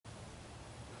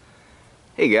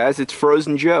Hey guys, it's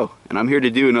Frozen Joe, and I'm here to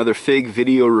do another fig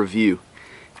video review.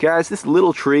 Guys, this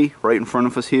little tree right in front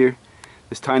of us here,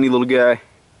 this tiny little guy,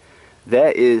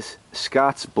 that is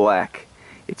Scots Black.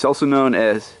 It's also known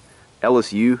as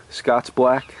LSU Scots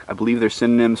Black. I believe they're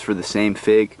synonyms for the same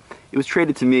fig. It was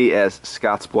traded to me as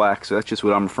Scots Black, so that's just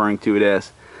what I'm referring to it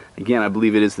as. Again, I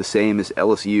believe it is the same as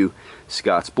LSU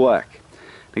Scots Black.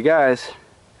 Now guys,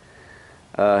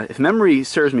 if memory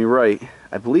serves me right,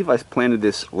 I believe I planted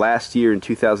this last year in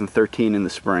 2013 in the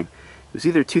spring. It was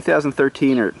either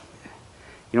 2013 or,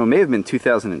 it may have been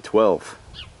 2012.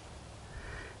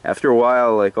 After a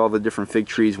while, like all the different fig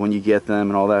trees, when you get them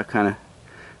and all that kind of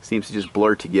seems to just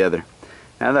blur together.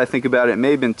 Now that I think about it, it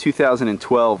may have been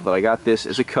 2012 that I got this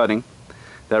as a cutting,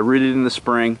 that I rooted in the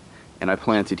spring, and I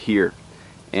planted here.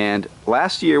 And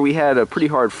last year we had a pretty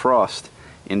hard frost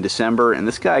in December, and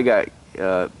this guy got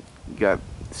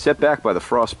set back by the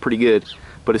frost pretty good,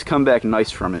 but has come back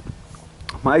nice from it.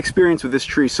 My experience with this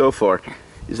tree so far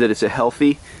is that it's a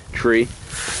healthy tree. The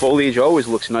foliage always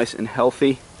looks nice and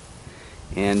healthy,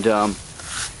 and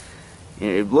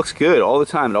it looks good all the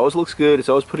time. It always looks good. It's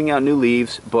always putting out new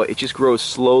leaves, but it just grows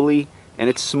slowly, and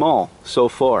it's small so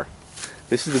far.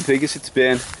 This is the biggest it's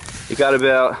been. It got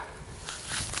about,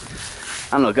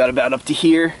 got about up to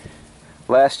here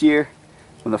last year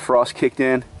when the frost kicked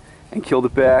in and killed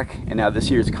it back, and now this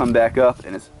year it's come back up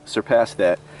and it's surpassed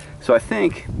that. So I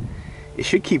think it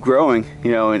should keep growing,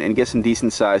 and get some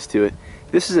decent size to it.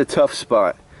 This is a tough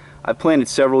spot. I've planted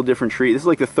several different trees. This is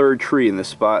like the third tree in this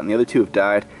spot, and the other two have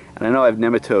died, and I know I have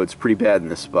nematodes pretty bad in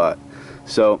this spot.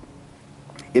 So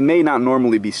it may not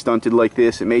normally be stunted like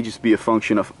this. It may just be a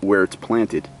function of where it's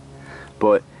planted.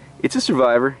 But it's a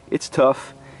survivor. It's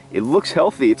tough. It looks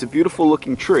healthy. It's a beautiful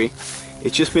looking tree.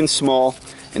 It's just been small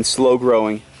and slow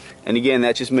growing. And again,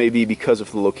 that just may be because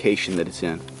of the location that it's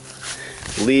in.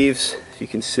 Leaves, if you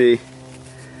can see,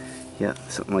 yeah,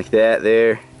 something like that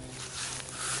there.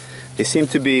 They seem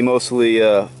to be mostly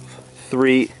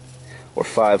 3 or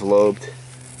 5 lobed.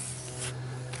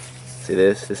 See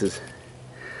this? This is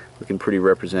looking pretty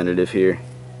representative here.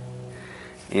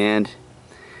 And,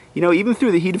 even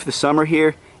through the heat of the summer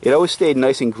here, it always stayed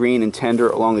nice and green and tender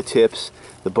along the tips.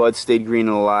 The buds stayed green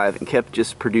and alive and kept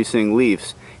just producing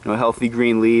leaves. Healthy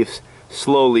green leaves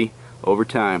slowly over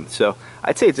time. So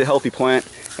I'd say it's a healthy plant.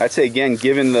 I'd say, again,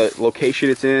 given the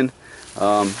location it's in,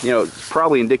 it's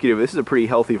probably indicative this is a pretty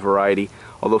healthy variety,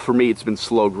 although for me it's been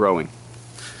slow growing.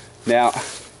 Now,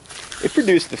 it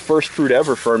produced the first fruit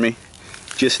ever for me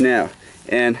just now.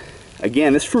 And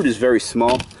again, this fruit is very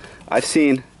small. I've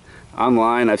seen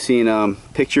online, I've seen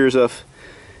pictures of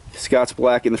Scots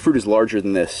Black, and the fruit is larger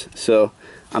than this. So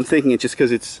I'm thinking it's just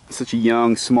because it's such a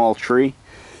young, small tree.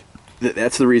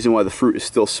 That's the reason why the fruit is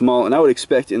still small, and I would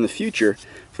expect in the future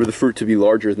for the fruit to be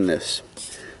larger than this.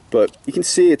 But you can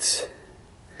see it's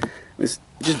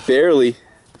just barely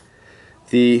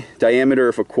the diameter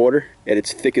of a quarter at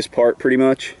its thickest part, pretty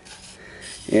much,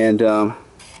 and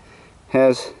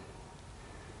has,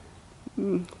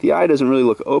 the eye doesn't really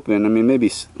look open. I mean, maybe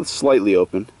slightly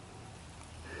open,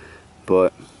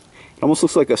 but it almost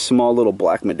looks like a small little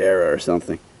black Madeira or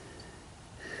something.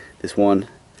 This one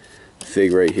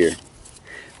fig right here.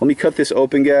 Let me cut this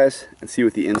open, guys, and see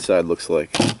what the inside looks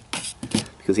like.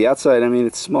 Because the outside,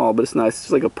 it's small, but it's nice. It's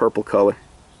like a purple color.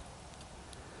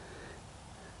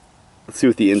 Let's see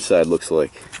what the inside looks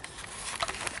like.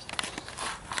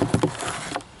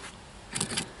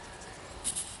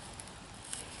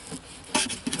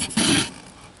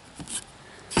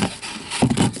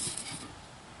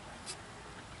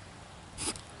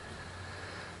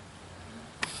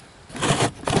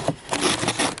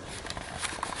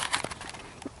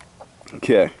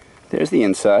 Okay, there's the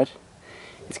inside.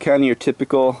 It's kind of your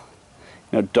typical,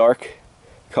 dark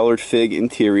colored fig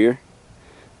interior.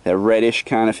 That reddish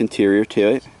kind of interior to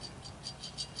it.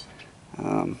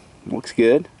 Looks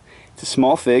good. It's a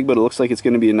small fig, but it looks like it's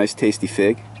going to be a nice tasty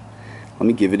fig. Let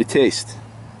me give it a taste.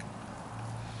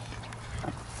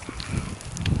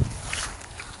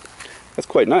 That's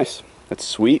quite nice. That's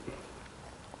sweet.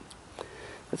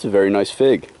 That's a very nice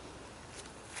fig.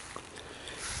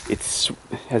 It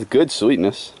has good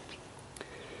sweetness.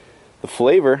 The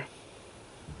flavor,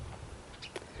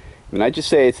 I'd just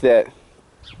say it's that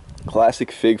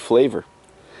classic fig flavor.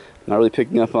 Not really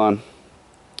picking up on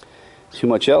too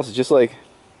much else. It's just like,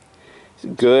 it's a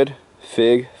good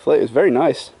fig flavor. It's very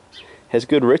nice. Has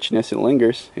good richness. It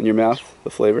lingers in your mouth, the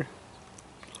flavor.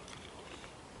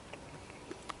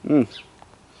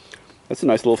 That's a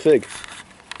nice little fig.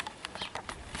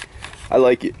 I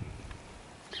like it.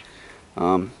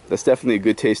 That's definitely a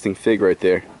good tasting fig right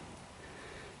there.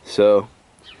 So,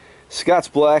 Scots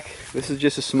Black, this is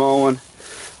just a small one.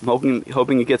 I'm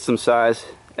hoping it gets some size.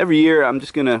 Every year I'm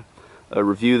just gonna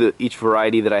review each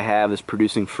variety that I have that's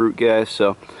producing fruit, guys.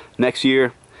 So next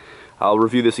year I'll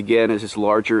review this again as it's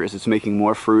larger, as it's making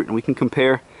more fruit, and we can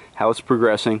compare how it's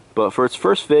progressing. But for its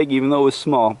first fig, even though it was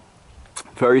small,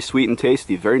 very sweet and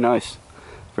tasty, very nice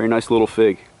little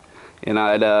fig. And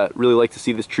I'd really like to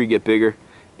see this tree get bigger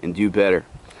and do better.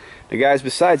 Now guys,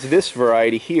 besides this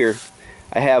variety here,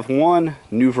 I have one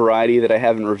new variety that I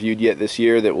haven't reviewed yet this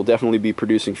year that will definitely be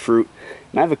producing fruit.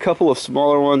 And I have a couple of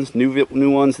smaller ones,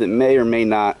 new ones that may or may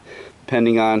not,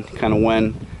 depending on kind of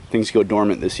when things go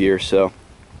dormant this year. So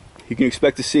you can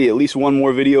expect to see at least one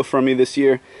more video from me this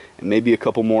year, and maybe a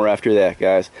couple more after that,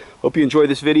 guys. Hope you enjoyed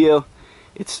this video.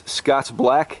 It's Scott's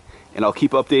Black, and I'll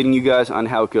keep updating you guys on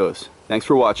how it goes. Thanks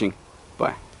for watching.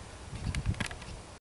 Bye.